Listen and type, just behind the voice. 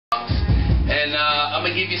And I'm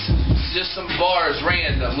gonna give you just some bars,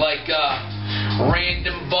 random, like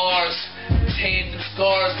random bars, tandem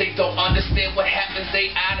scars. They don't understand what happens.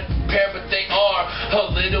 They out of prepare, but they are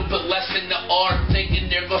a little bit less in the art, thinking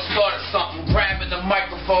they're gonna start something, grabbing the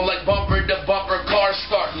microphone like bumper to bumper, car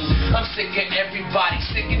starting. I'm sick of everybody,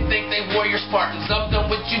 sick and think they warrior Spartans. I'm done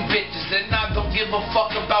with you bitches, and I don't give a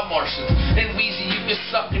fuck about Martians. And Weezy, you can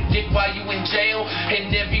suck a dick while you in jail,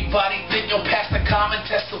 and everybody think you'll pass the common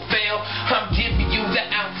test will fail. I'm giving you the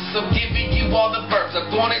ounces, I'm giving you all the verbs. I'm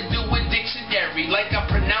gonna do a dictionary like I'm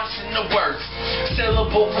pronouncing the words,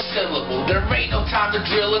 syllable for syllable. There ain't no time to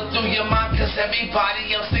drill it through your mind, cause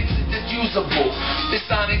everybody else thinks it's usable. It's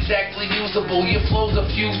not exactly usable, your flow's a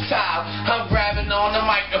futile. I'm grabbing on the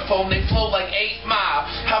microphone, they flow like 8 Mile.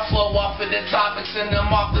 I flow off of the topics and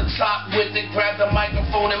I'm off the top with it. Grab the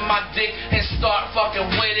microphone in my dick and start fucking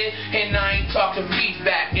with it. And I ain't talking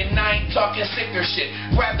feedback, and I ain't talking sicker shit.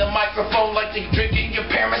 Grab the microphone like they drinking your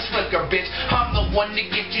parents' liquor, bitch. I'm the one to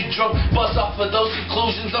get you drunk, buzz off of those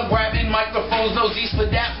conclusions. I'm grabbing microphones, nosies for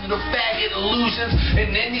that little faggot illusions.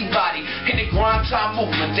 And anybody in the grind time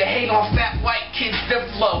movement, they hate on fat white kids that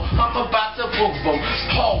flow, I'm about to move them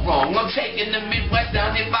all wrong. I'm taking the Midwest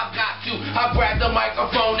down if I got to. I grab the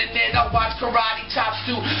microphone and then I watch karate chops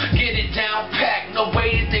to get it down packed. No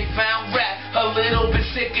way that they found rap, a little bit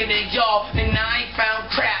sicker than y'all, and I ain't found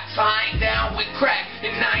crap. So I ain't down with crack,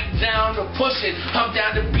 and I ain't down to push it. I'm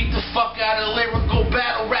down to beat the fuck out of lyrical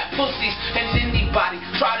battle rap pussies. And anybody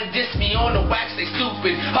try to diss me on the wax, they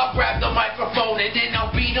stupid. I'll grab the microphone and then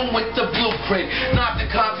I'll beat them with the blueprint. Not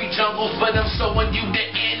the concrete jungles, but I'm showing you the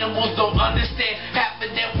animals don't understand. Half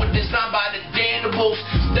of them were designed by the Danimals.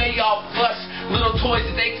 They all plus little toys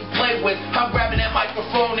that they can play with. I'm grabbing that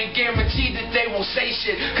microphone and guarantee that they won't say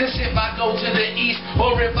shit. Cause if I go to the east,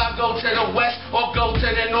 or if I go to the west, or go to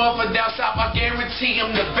the north or down south, I guarantee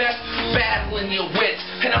I'm the best. Battling your wits,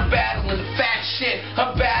 and I'm battling fat shit.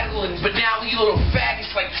 I'm battling, but now you little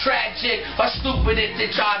faggots like tragic are stupid if they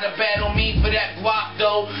try to battle me for that guap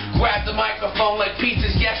though. Grab the microphone like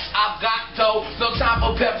pizzas, yes I got dough. No time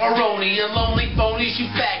for pepperoni and lonely phonies, you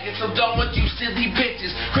faggots. I'm done with you silly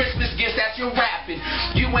bitches. Christmas gifts, that's your rapping.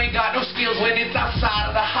 You ain't got no skills when it's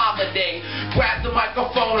outside of the holiday. Grab the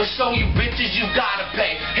microphone and show you bitches you gotta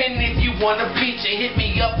pay. And if you want a feature, hit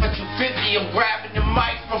me up for $250. I'm grabbing the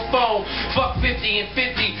microphone. Fuck 50 and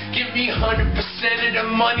 50. Give me 100% of the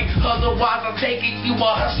money. Otherwise I'm taking you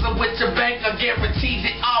a hustler with your bank. I guarantee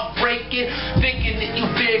that I'll break it. Thinking that you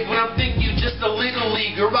big when I'm thinking you just a little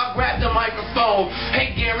leaguer. I grab the microphone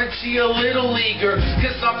and guarantee a little leaguer.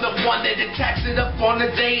 Cause I'm the one that attacks it up on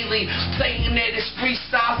the daily. Saying that it's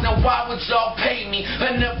freestyles, now why would y'all pay me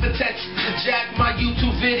enough attention to jack my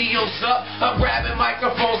YouTube videos up? I'm grabbing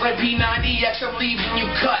microphones like P90X, I'm leaving you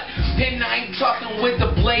cut. And I ain't talking with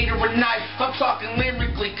a blade or a knife, I'm talking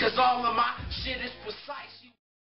lyrically, cause all of my